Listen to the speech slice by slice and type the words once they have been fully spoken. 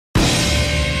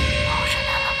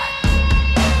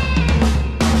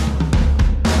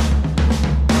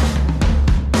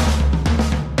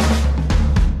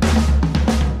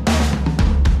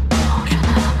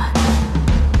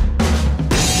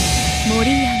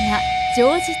ジョ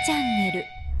ージチャンネル。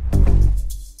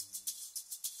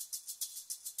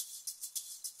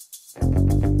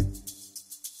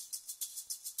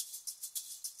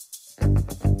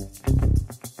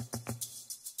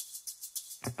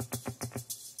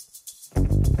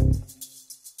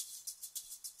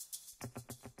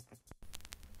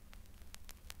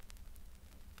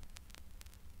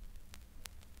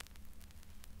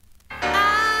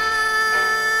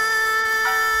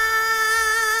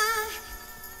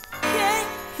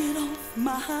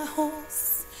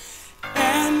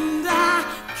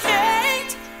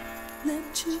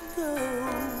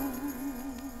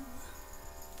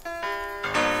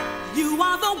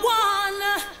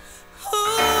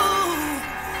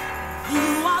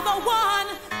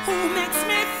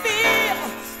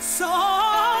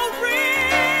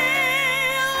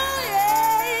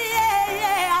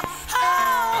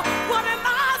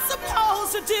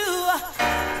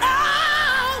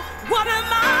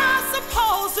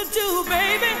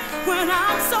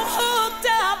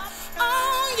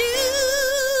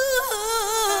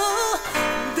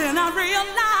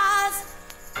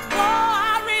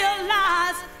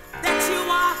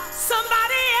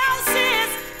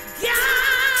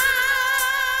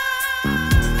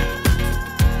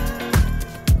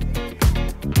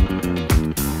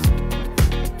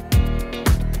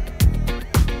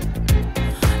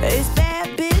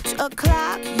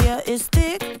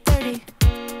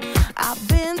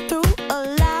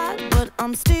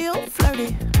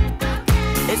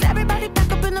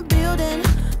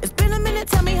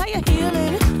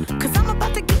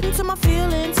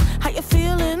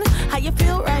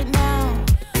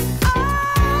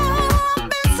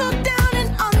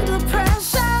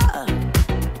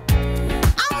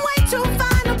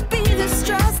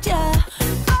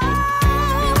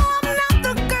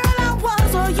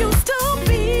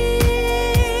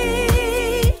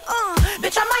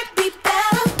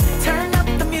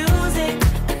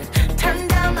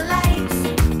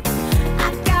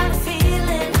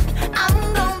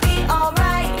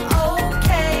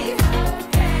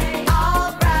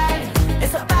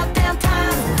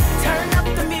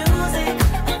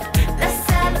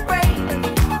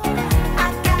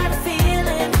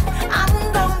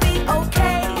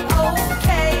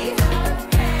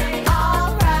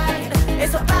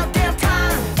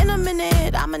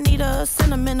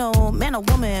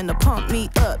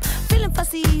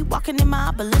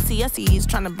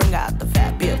Trying to bring out the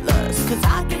fabulous, cause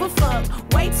I give a fuck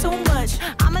way too much.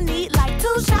 I'ma need like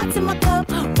 2 shots in my cup.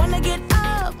 Wanna get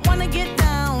up, wanna get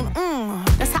down.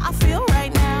 That's how I feel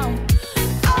right now.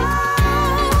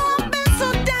 Oh, I've been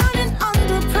so down and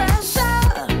under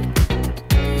pressure.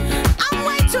 I'm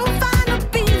way too fine to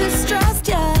be distressed,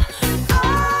 yeah.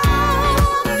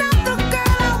 Oh, I'm not the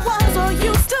girl I was or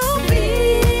used to be.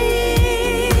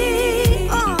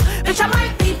 Bitch, I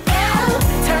might be better.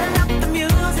 Turn up the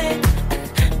music.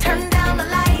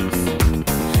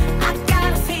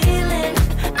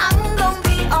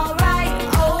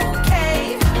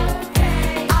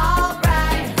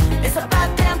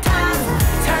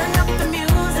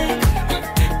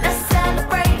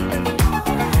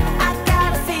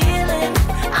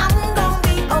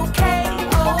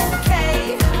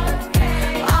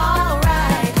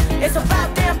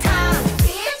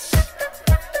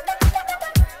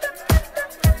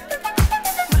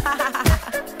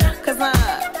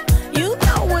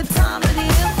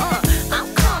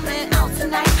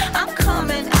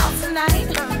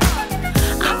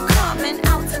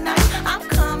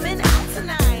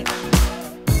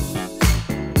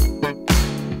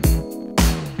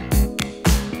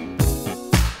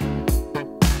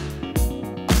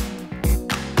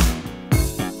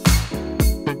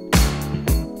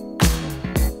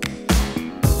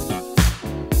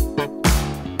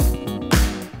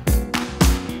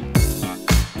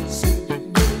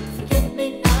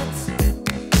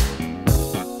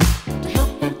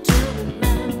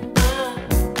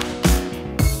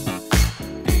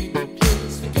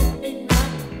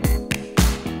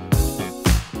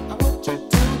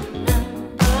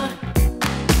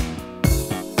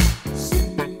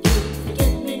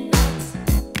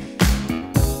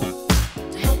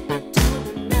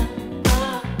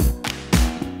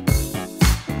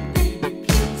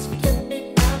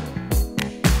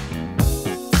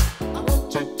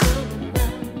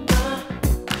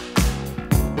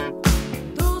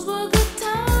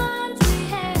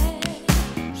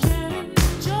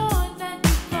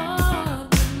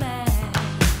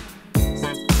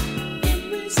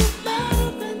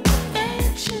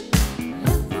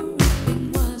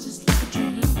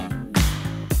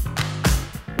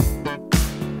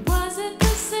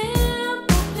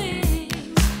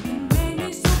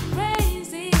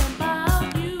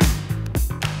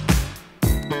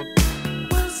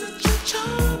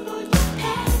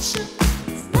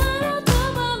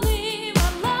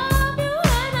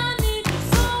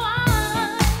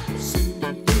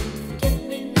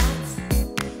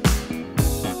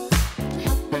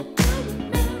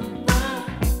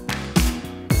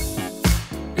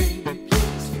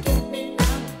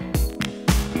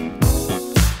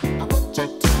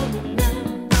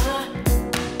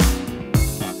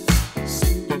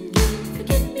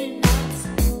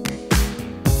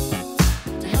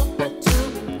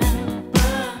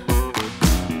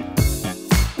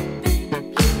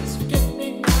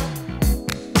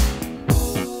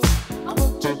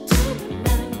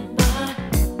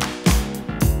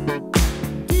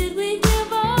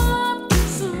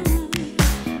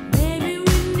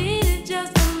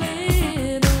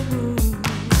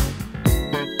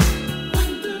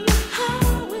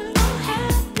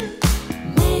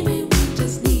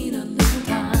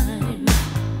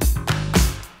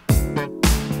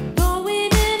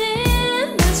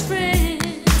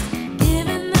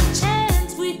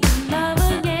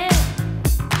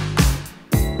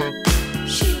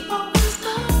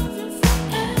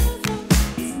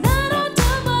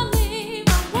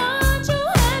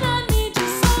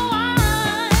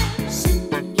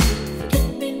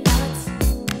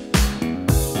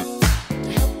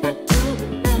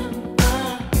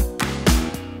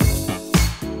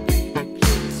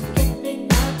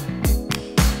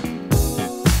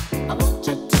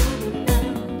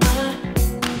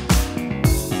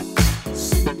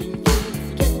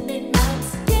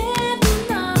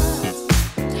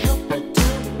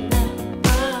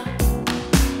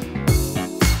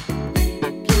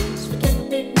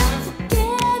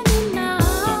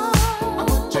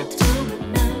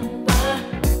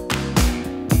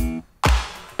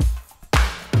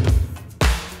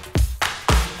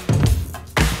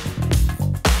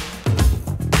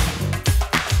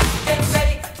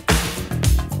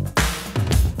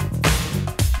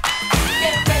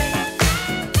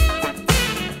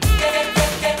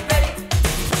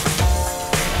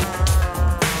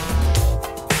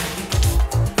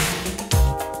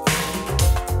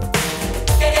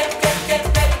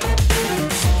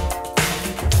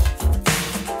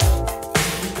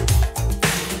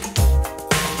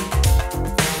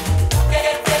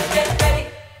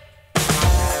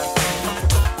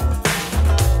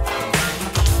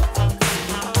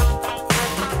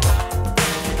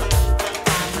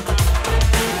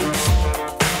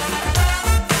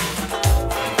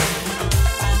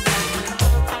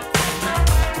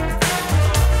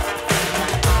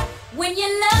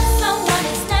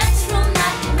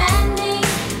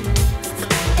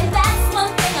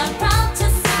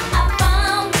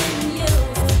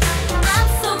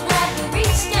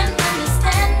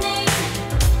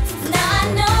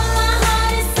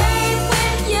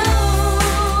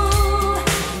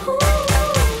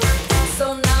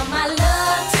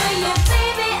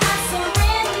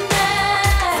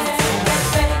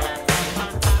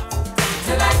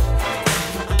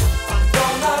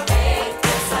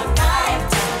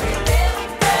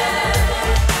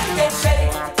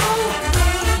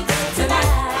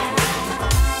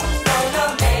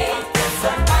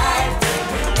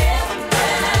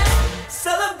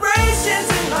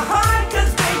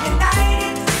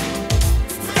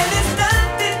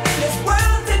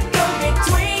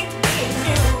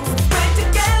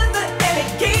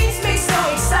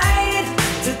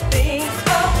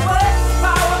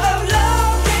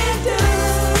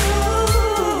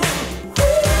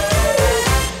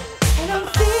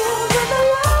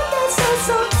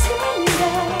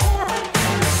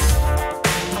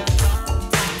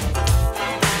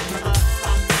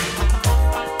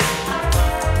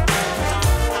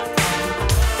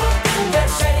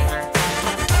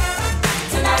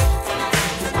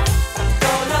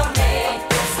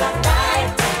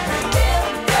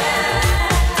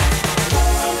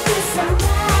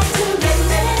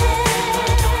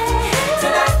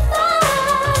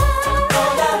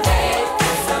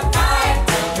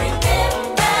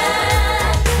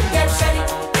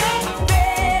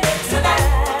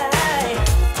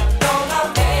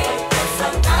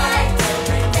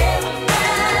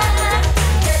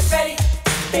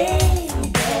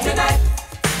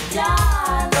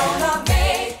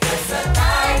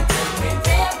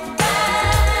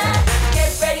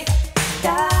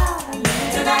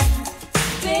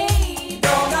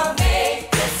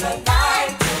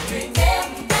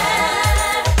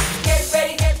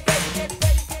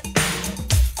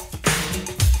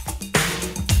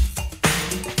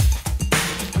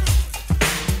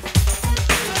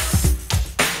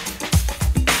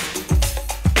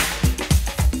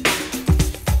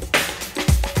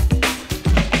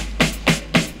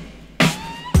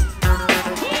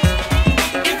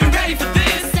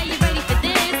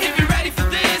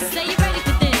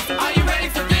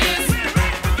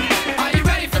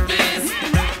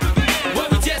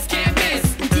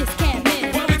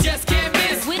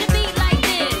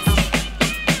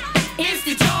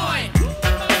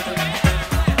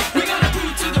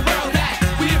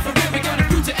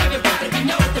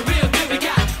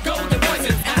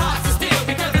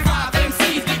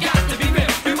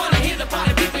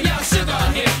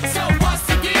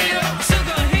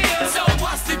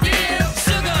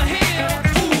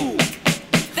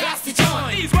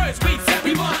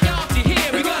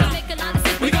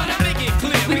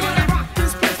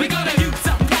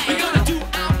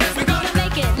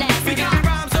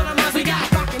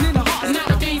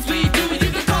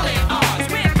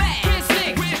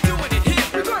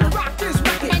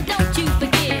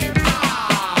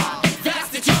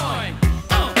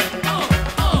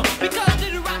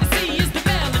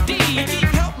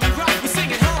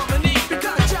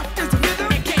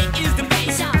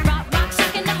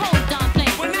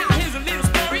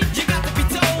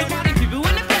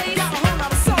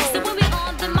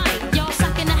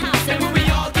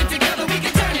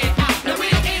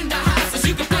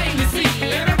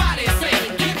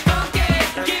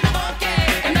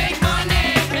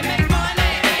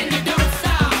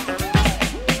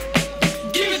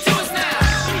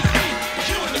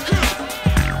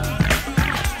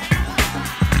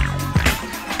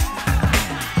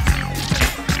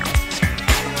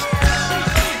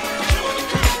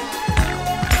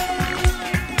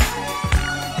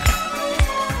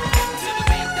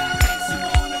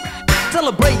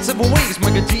 celebrate 7 weeks,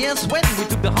 Micah G and SVEN. We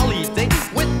took the holiday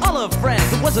with all our friends.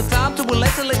 It was a time to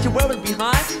relax and let your worries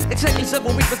behind. Exactly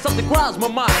 7 weeks, but something crossed my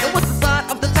mind. It was the sign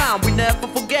of the time we never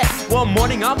forget. One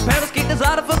morning our parents kicked us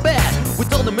out of a bed. We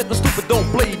told them it's no stupid, don't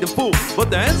play the fool.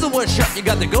 But the answer was shut, you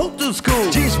got to go to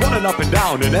school. G's running up and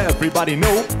down and everybody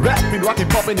know. Rapping, rocking,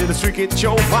 popping in the street kid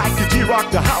show. Micah G rock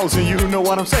the house and you know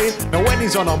what I'm saying. Now when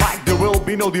he's on a mic there will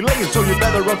be no delay, so you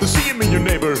better run to see him in your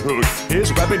neighborhood.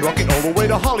 He's rapping, rocking all the way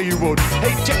to Hollywood.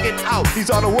 Hey, check it out, these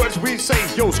are the words we say.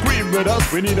 Yo, scream with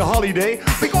us, we need a holiday.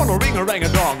 We gonna ring a rang a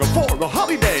dong for a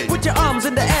holiday. Put your arms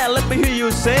in the air, let me hear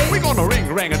you say. We gonna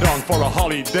ring rang a dong for a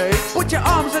holiday. Put your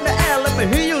arms in the air, let me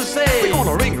hear you say. We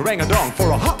gonna ring rang a dong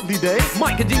for a holiday.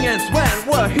 Micah G and SVEN,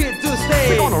 we're here to stay.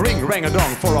 We gonna ring rang a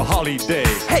dong for a holiday.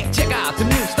 Hey, check out the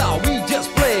new style we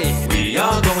just played. We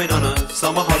are going on a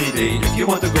summer holiday. If you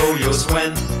want to go, you'll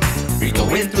SVEN. We go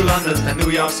into London and New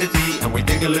York City, and we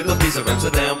take a little piece of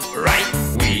Amsterdam, right?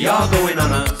 We are going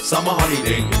on a summer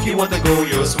holiday. If you want to go,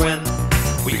 you'll SVEN.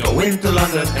 We go into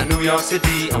London and New York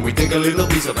City, and we take a little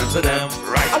piece of Amsterdam,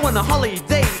 right? I want a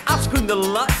holiday, I've screamed a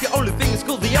lot. The only thing is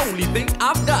cool, the only thing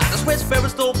I've got. That's where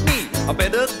Sparrows told me I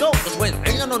better go. Cause when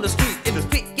hanging on the street, if the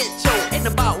street gets show, ain't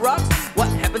about rocks, what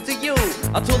happened to you?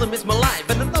 I told them it's my life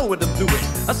and I know what I'm doing.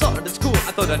 I saw it at school,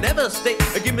 I thought I'd never stay.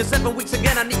 Give me 7 weeks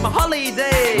again, I need my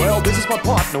holiday. Well, this is my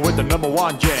partner with the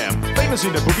 #1 jam. Famous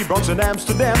in the boogie Bronx and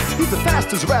Amsterdam. He's the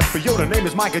fastest rapper, yo, the name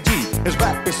is Micah G. His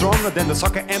rap is stronger than the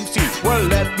soccer MC. Well,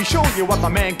 let me show you what my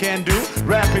man can do.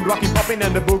 Rapping, rocking, popping,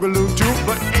 and the boogaloo too.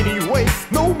 But anyway,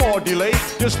 no more delay.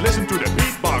 Just listen to the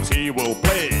beatbox he will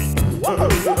play.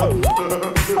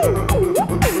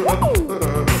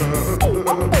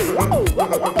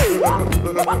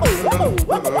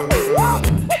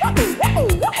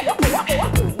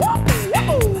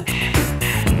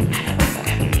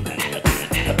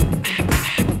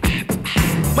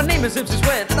 My name is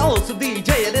SVEN and also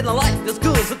DJ. I didn't like the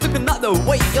school, so took another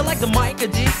way. You like the Micah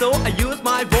G, so I use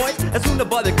my voice. As soon as the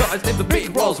body guards named the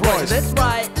big Rolls Royce. That's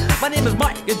right, my name is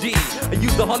Micah G. I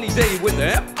used the holiday with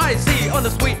the F-I-C. On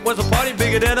the suite was a party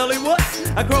bigger than Hollywood.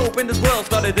 I grew up in this world,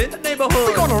 started in the neighborhood.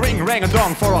 We gonna ring rang a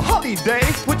dong for a holiday.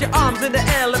 Put your arms in the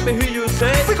air, let me hear you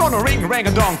say. We gonna ring rang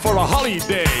a dong for a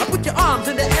holiday. Put your arms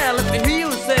in the air, let me hear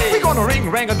you say. We gonna ring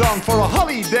rang a dong for a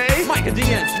holiday. Micah G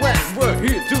and SVEN, we're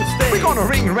here to stay. We gonna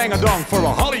ring rang a dong for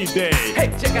a holiday. Hey,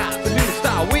 check out the new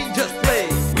style we just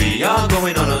played. We are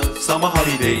going on a summer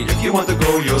holiday. If you want to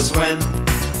go, you'll SVEN.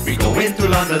 We go into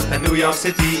London and New York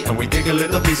City, and we take a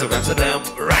little piece of Amsterdam,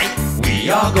 right? We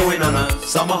are going on a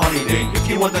summer holiday. If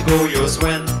you want to go, you'll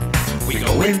SVEN. We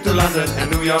go into London and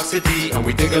New York City, and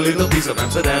we take a little piece of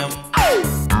Amsterdam.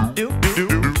 Do, Do, do,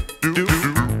 do, do,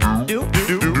 do, do, do,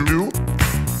 do, do, do.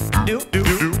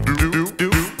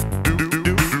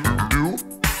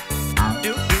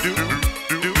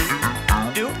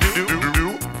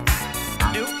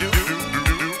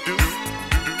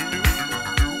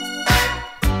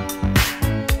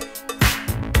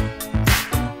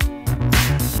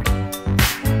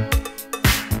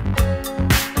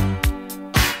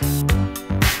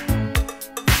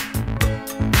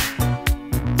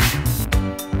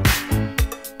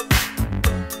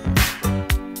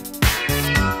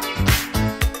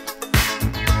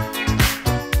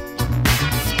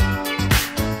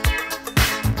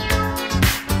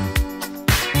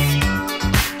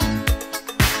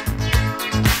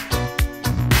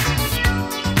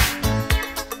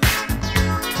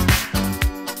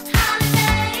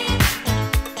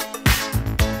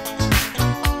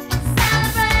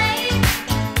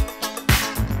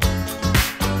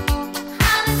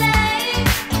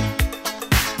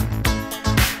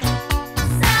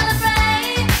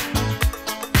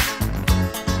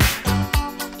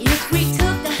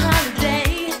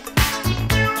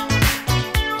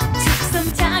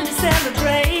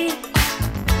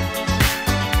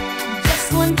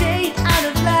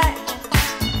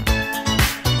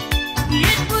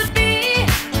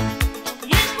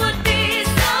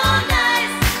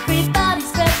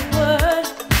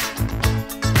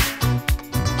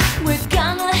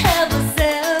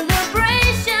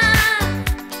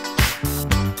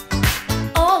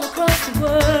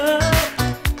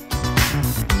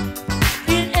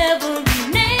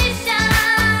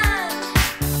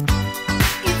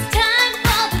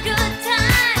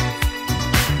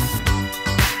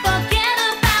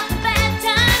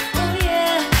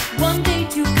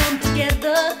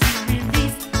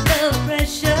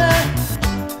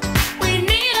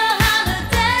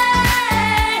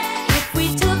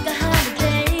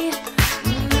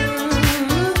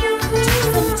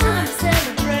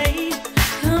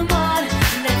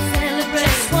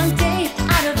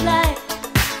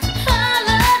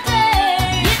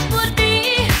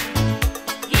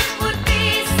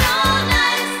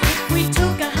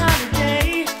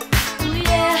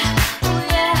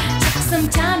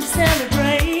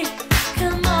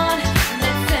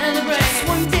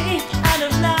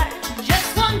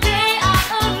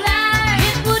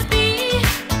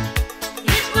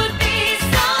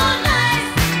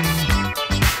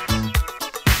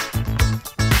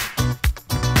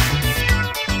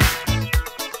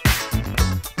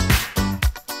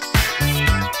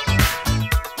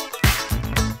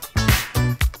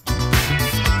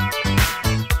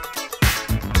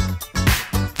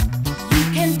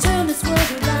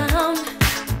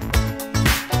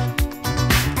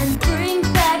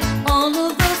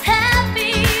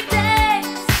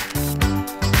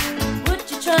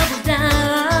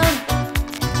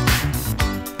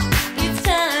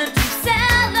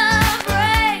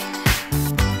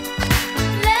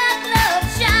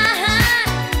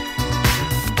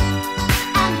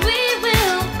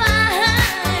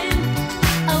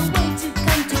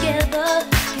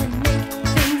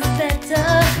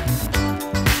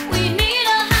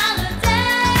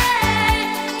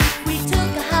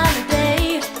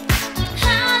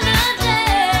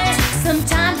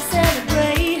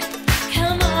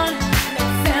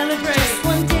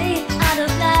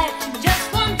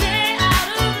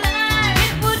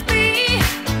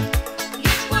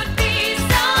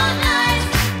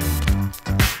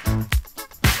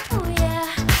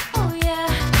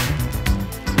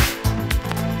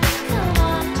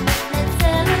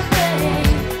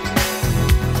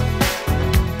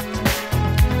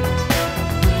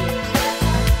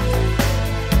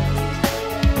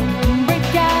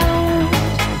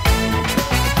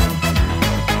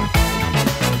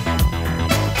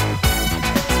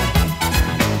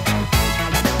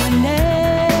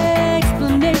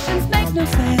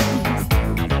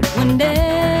 んで